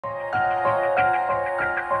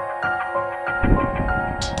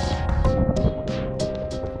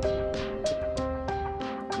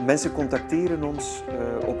Mensen contacteren ons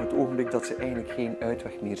op het ogenblik dat ze eigenlijk geen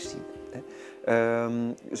uitweg meer zien.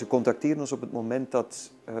 Ze contacteren ons op het moment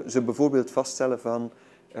dat ze bijvoorbeeld vaststellen van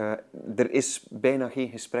er is bijna geen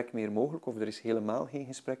gesprek meer mogelijk of er is helemaal geen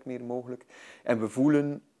gesprek meer mogelijk. En we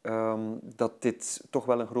voelen dat dit toch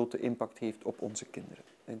wel een grote impact heeft op onze kinderen.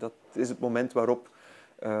 En dat is het moment waarop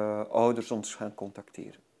ouders ons gaan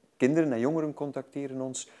contacteren. Kinderen en jongeren contacteren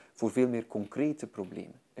ons voor veel meer concrete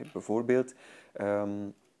problemen. Bijvoorbeeld,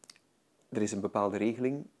 er is een bepaalde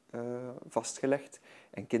regeling vastgelegd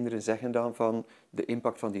en kinderen zeggen dan van de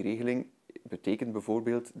impact van die regeling betekent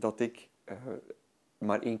bijvoorbeeld dat ik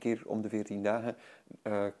maar 1 keer om de 14 dagen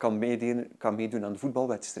kan meedoen aan de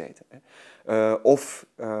voetbalwedstrijden. Of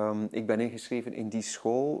ik ben ingeschreven in die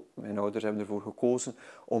school. Mijn ouders hebben ervoor gekozen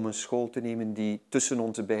om een school te nemen die tussen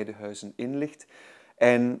onze beide huizen in ligt.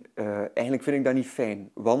 En eigenlijk vind ik dat niet fijn,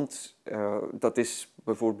 want dat is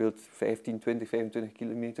bijvoorbeeld 15, 20, 25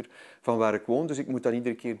 kilometer van waar ik woon. Dus ik moet dan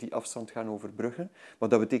iedere keer die afstand gaan overbruggen. Maar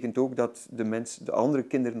dat betekent ook dat de andere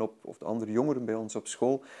kinderen of de andere jongeren bij ons op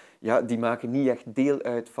school, ja, die maken niet echt deel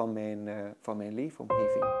uit van mijn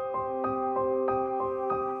leefomgeving.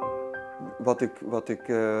 Wat ik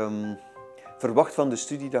verwacht van de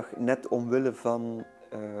studiedag, net omwille van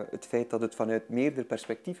het feit dat het vanuit meerdere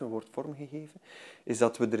perspectieven wordt vormgegeven, is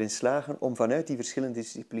dat we erin slagen om vanuit die verschillende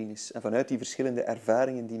disciplines en vanuit die verschillende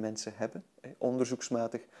ervaringen die mensen hebben,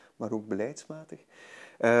 onderzoeksmatig, maar ook beleidsmatig,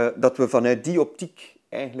 dat we vanuit die optiek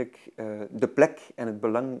eigenlijk de plek en het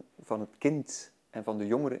belang van het kind en van de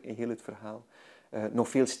jongere in heel het verhaal nog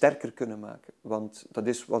veel sterker kunnen maken. Want dat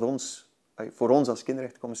is wat voor ons als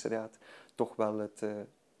kinderrechtencommissaris toch wel het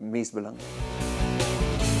meest belangrijk.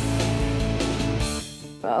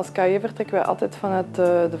 Als KAJ vertrekken wij altijd vanuit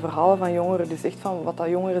de verhalen van jongeren, dus echt van wat dat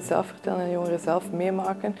jongeren zelf vertellen en jongeren zelf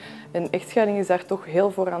meemaken. En echtscheiding is daar toch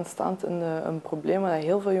heel vooraanstaand een probleem dat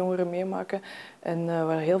heel veel jongeren meemaken en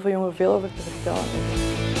waar heel veel jongeren veel over te vertellen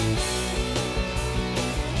hebben.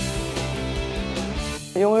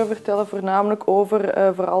 Jongeren vertellen voornamelijk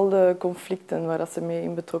over vooral de conflicten waar dat ze mee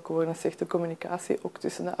in betrokken worden. Slechte communicatie, ook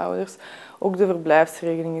tussen de ouders. Ook de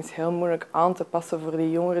verblijfsregeling is heel moeilijk aan te passen voor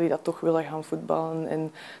die jongeren die dat toch willen gaan voetballen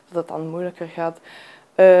en dat het dan moeilijker gaat.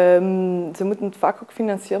 Ze moeten het vaak ook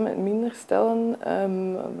financieel met minder stellen,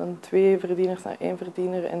 van 2 verdieners naar 1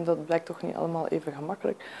 verdiener en dat blijkt toch niet allemaal even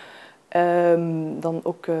gemakkelijk. Dan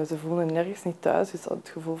ook, ze voelen nergens niet thuis, dus het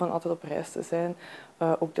gevoel van altijd op reis te zijn.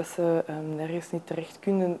 Ook dat ze nergens niet terecht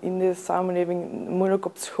kunnen in deze samenleving, moeilijk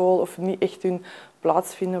op school of niet echt hun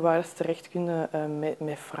plaats vinden waar ze terecht kunnen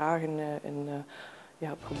met vragen en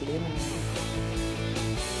problemen.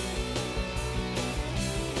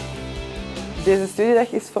 Deze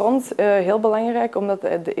studiedag is voor ons heel belangrijk omdat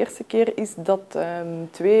het de eerste keer is dat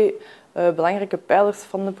 2 belangrijke pijlers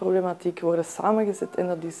van de problematiek worden samengezet en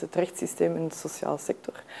dat is het rechtssysteem en de sociale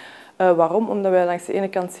sector. Waarom? Omdat wij langs de ene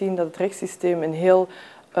kant zien dat het rechtssysteem een heel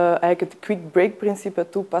eigenlijk het quick-break-principe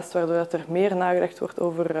toepast, waardoor dat er meer nagedacht wordt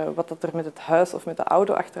over wat dat er met het huis of met de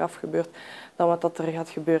auto achteraf gebeurt, dan wat dat er gaat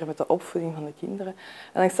gebeuren met de opvoeding van de kinderen.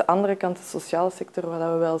 En langs de andere kant de sociale sector,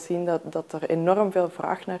 waar we wel zien dat er enorm veel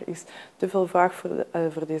vraag naar is, te veel vraag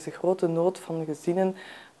voor deze grote nood van gezinnen,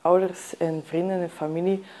 ouders en vrienden en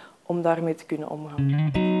familie, om daarmee te kunnen omgaan.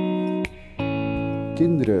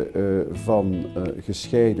 Kinderen van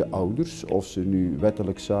gescheiden ouders, of ze nu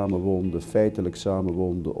wettelijk samenwoonden, feitelijk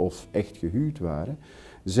samenwoonden of echt gehuwd waren,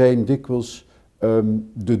 zijn dikwijls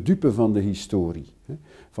de dupe van de historie.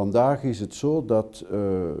 Vandaag is het zo dat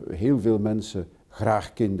heel veel mensen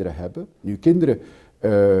graag kinderen hebben. Nu, kinderen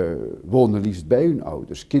wonen liefst bij hun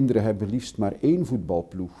ouders. Kinderen hebben liefst maar 1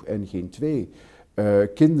 voetbalploeg en geen 2.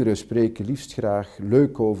 Kinderen spreken liefst graag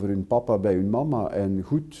leuk over hun papa bij hun mama en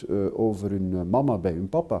goed over hun mama bij hun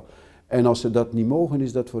papa. En als ze dat niet mogen,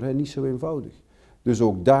 is dat voor hen niet zo eenvoudig. Dus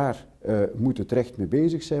ook daar moet het recht mee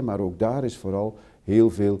bezig zijn, maar ook daar is vooral heel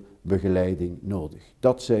veel begeleiding nodig.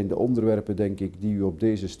 Dat zijn de onderwerpen, denk ik, die u op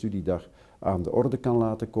deze studiedag aan de orde kan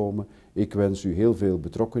laten komen. Ik wens u heel veel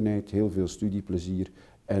betrokkenheid, heel veel studieplezier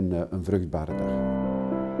en een vruchtbare dag.